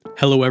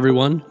Hello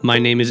everyone, my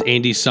name is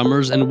Andy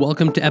Summers and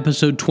welcome to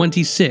episode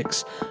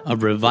 26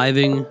 of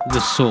Reviving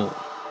the Soul.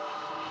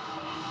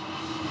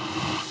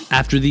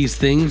 After these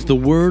things, the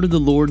word of the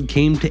Lord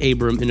came to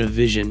Abram in a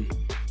vision.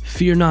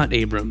 Fear not,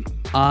 Abram,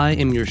 I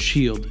am your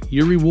shield,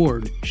 your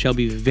reward shall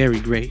be very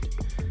great.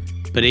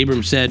 But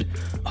Abram said,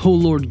 O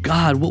Lord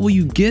God, what will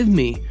you give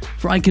me?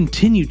 For I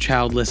continue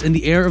childless, and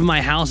the heir of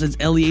my house is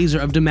Eliezer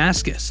of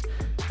Damascus.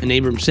 And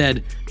Abram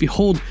said,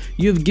 Behold,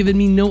 you have given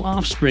me no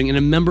offspring, and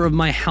a member of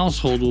my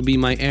household will be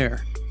my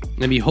heir.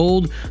 And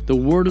behold, the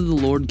word of the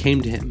Lord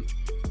came to him.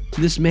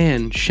 This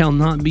man shall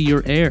not be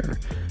your heir.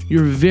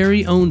 Your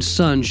very own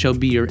son shall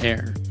be your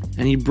heir.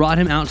 And he brought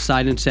him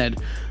outside and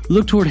said,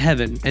 Look toward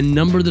heaven, and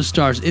number the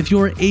stars, if you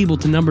are able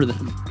to number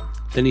them.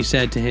 Then he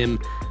said to him,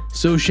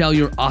 So shall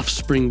your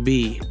offspring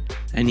be.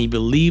 And he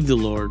believed the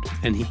Lord,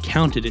 and he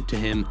counted it to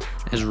him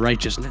as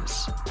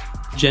righteousness.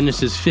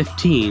 Genesis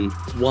 15,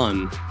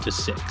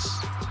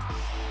 1-6.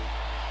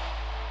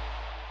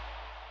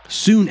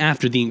 Soon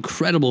after the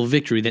incredible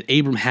victory that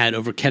Abram had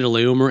over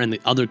Chedorlaomer and the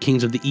other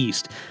kings of the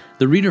east,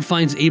 the reader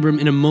finds Abram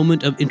in a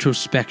moment of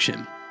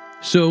introspection.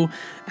 So,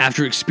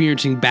 after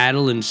experiencing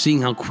battle and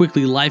seeing how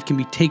quickly life can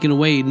be taken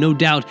away, no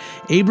doubt,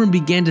 Abram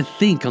began to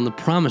think on the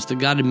promise that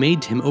God had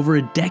made to him over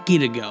a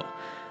decade ago,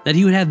 that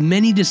he would have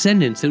many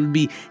descendants and would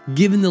be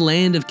given the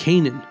land of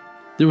Canaan.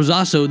 There was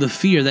also the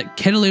fear that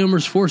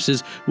Chedorlaomer's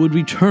forces would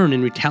return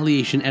in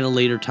retaliation at a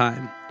later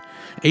time.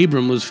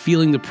 Abram was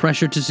feeling the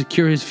pressure to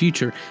secure his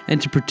future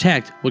and to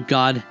protect what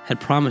God had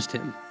promised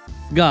him.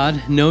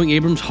 God, knowing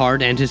Abram's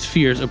heart and his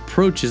fears,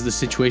 approaches the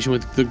situation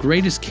with the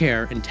greatest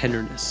care and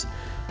tenderness.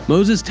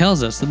 Moses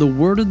tells us that the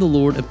word of the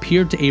Lord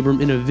appeared to Abram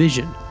in a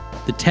vision.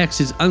 The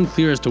text is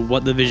unclear as to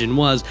what the vision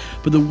was,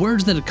 but the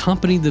words that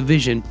accompanied the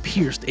vision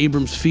pierced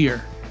Abram's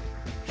fear.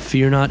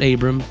 Fear not,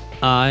 Abram,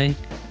 I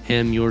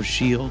am your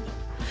shield.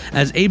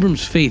 As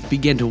Abram's faith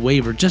began to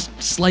waver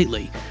just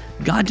slightly,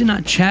 God did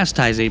not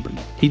chastise Abram.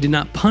 He did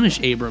not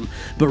punish Abram,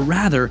 but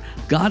rather,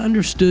 God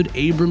understood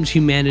Abram's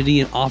humanity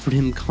and offered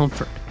him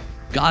comfort.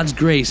 God's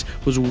grace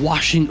was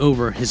washing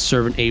over his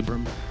servant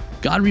Abram.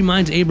 God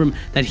reminds Abram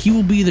that he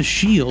will be the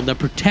shield that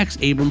protects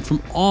Abram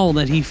from all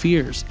that he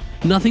fears.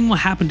 Nothing will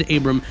happen to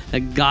Abram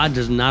that God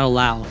does not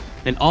allow,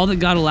 and all that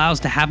God allows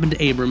to happen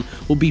to Abram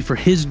will be for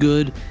his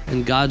good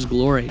and God's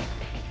glory.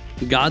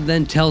 God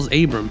then tells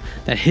Abram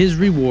that his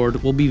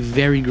reward will be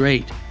very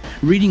great.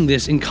 Reading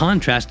this in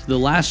contrast to the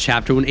last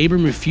chapter when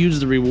Abram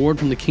refused the reward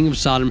from the king of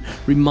Sodom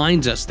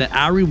reminds us that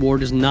our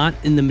reward is not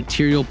in the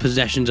material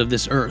possessions of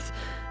this earth,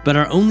 but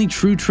our only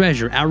true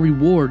treasure, our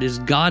reward, is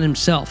God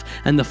himself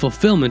and the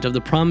fulfillment of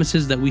the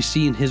promises that we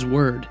see in his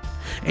word.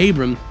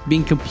 Abram,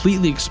 being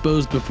completely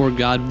exposed before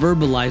God,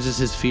 verbalizes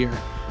his fear.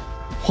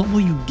 What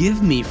will you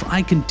give me, for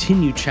I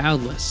continue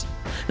childless?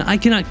 Now, I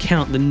cannot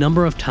count the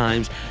number of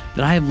times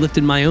that I have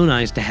lifted my own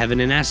eyes to heaven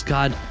and asked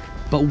God,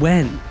 but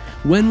when?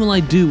 When will I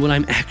do what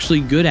I'm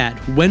actually good at?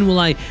 When will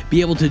I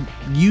be able to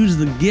use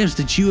the gifts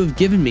that you have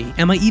given me?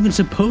 Am I even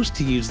supposed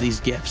to use these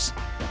gifts?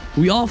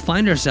 We all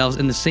find ourselves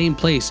in the same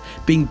place,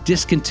 being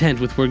discontent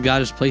with where God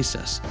has placed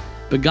us.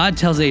 But God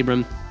tells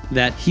Abram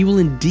that he will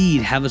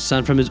indeed have a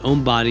son from his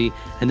own body,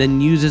 and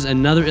then uses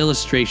another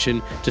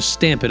illustration to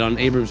stamp it on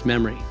Abram's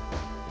memory.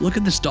 Look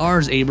at the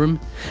stars, Abram,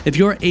 if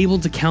you are able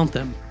to count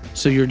them,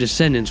 so your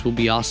descendants will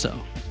be also.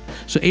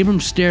 So Abram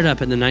stared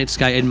up at the night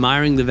sky,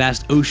 admiring the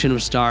vast ocean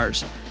of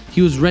stars.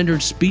 He was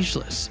rendered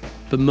speechless,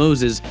 but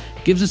Moses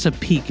gives us a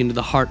peek into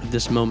the heart of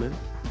this moment.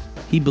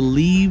 He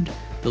believed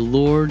the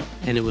Lord,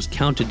 and it was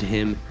counted to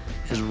him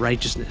as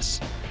righteousness.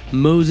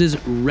 Moses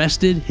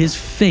rested his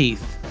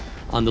faith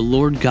on the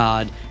Lord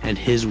God and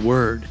his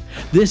word.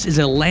 This is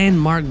a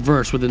landmark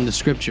verse within the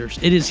scriptures.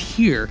 It is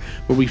here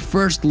where we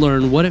first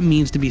learn what it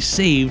means to be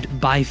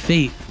saved by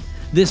faith.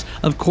 This,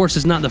 of course,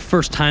 is not the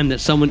first time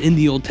that someone in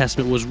the Old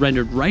Testament was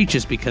rendered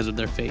righteous because of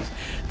their faith.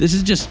 This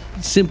is just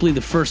simply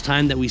the first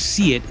time that we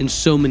see it in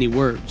so many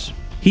words.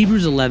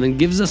 Hebrews 11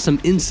 gives us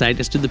some insight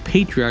as to the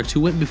patriarchs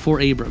who went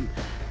before Abram: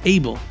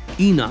 Abel,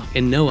 Enoch,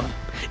 and Noah.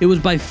 It was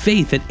by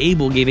faith that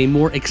Abel gave a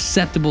more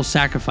acceptable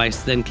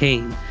sacrifice than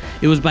Cain.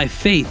 It was by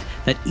faith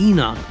that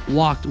Enoch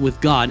walked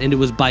with God, and it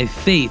was by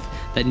faith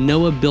that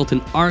Noah built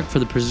an ark for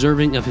the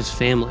preserving of his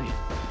family.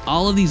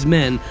 All of these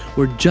men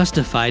were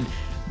justified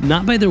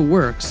not by their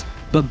works,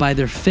 but by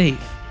their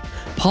faith.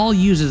 Paul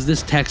uses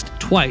this text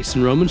twice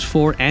in Romans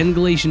 4 and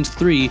Galatians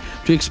 3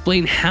 to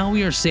explain how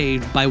we are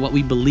saved by what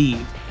we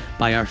believe,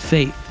 by our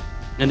faith.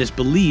 And this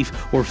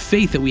belief or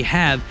faith that we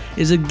have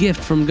is a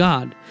gift from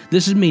God.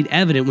 This is made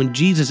evident when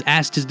Jesus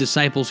asked his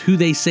disciples who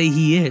they say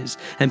he is,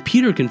 and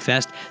Peter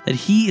confessed that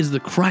he is the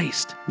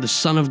Christ, the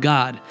Son of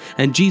God.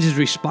 And Jesus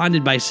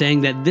responded by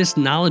saying that this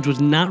knowledge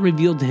was not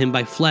revealed to him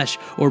by flesh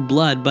or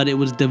blood, but it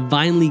was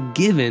divinely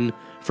given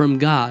from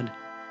God.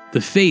 The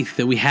faith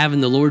that we have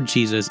in the Lord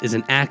Jesus is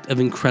an act of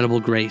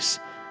incredible grace.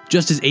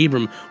 Just as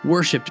Abram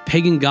worshipped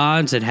pagan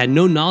gods and had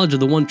no knowledge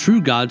of the one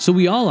true God, so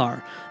we all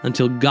are,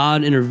 until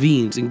God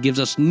intervenes and gives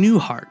us new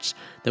hearts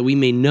that we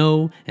may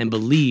know and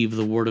believe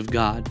the Word of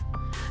God.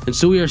 And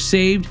so we are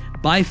saved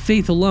by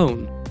faith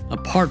alone,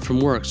 apart from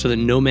works, so that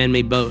no man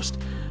may boast.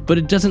 But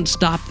it doesn't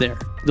stop there.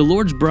 The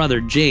Lord's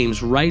brother,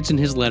 James, writes in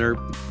his letter,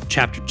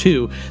 chapter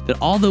 2,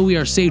 that although we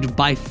are saved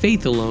by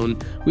faith alone,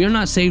 we are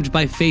not saved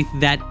by faith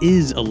that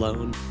is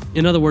alone.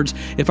 In other words,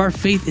 if our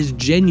faith is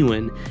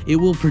genuine, it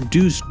will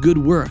produce good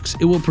works,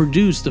 it will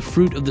produce the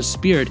fruit of the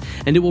Spirit,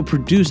 and it will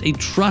produce a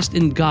trust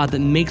in God that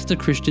makes the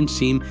Christian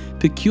seem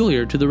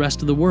peculiar to the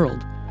rest of the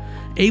world.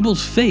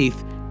 Abel's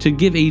faith to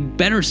give a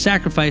better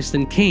sacrifice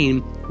than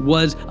Cain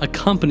was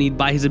accompanied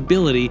by his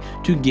ability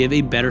to give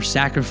a better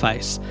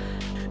sacrifice.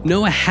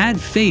 Noah had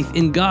faith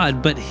in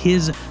God, but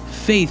his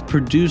faith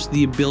produced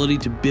the ability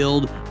to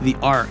build the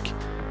ark.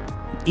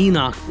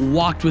 Enoch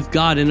walked with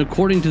God, and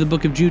according to the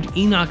book of Jude,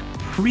 Enoch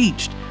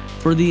preached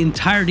for the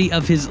entirety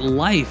of his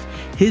life.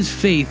 His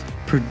faith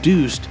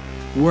produced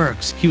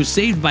works. He was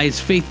saved by his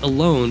faith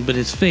alone, but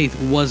his faith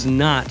was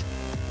not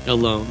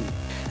alone.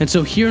 And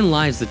so herein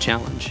lies the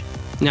challenge.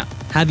 Now,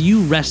 have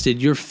you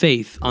rested your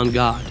faith on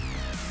God?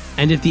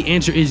 And if the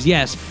answer is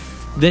yes,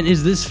 then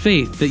is this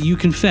faith that you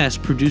confess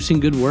producing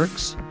good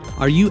works?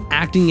 Are you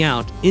acting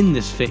out in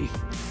this faith?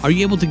 Are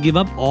you able to give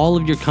up all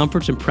of your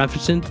comforts and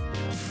preferences?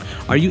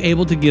 Are you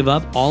able to give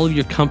up all of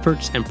your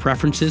comforts and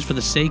preferences for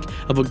the sake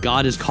of what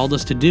God has called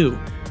us to do?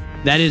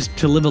 That is,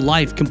 to live a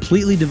life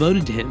completely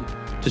devoted to Him,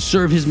 to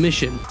serve His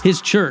mission,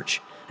 His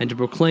church, and to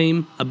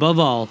proclaim, above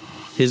all,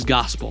 His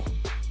gospel.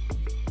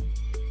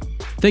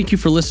 Thank you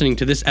for listening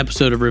to this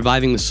episode of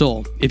Reviving the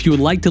Soul. If you would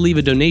like to leave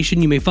a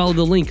donation, you may follow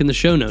the link in the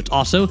show notes.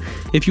 Also,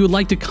 if you would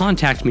like to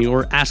contact me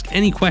or ask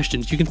any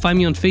questions, you can find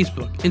me on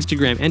Facebook,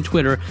 Instagram, and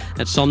Twitter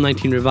at Psalm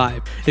 19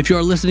 Revive. If you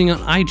are listening on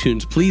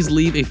iTunes, please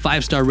leave a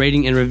 5-star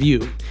rating and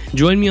review.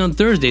 Join me on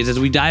Thursdays as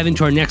we dive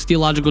into our next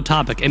theological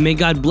topic, and may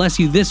God bless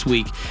you this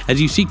week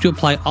as you seek to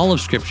apply all of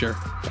Scripture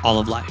to all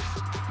of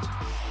life.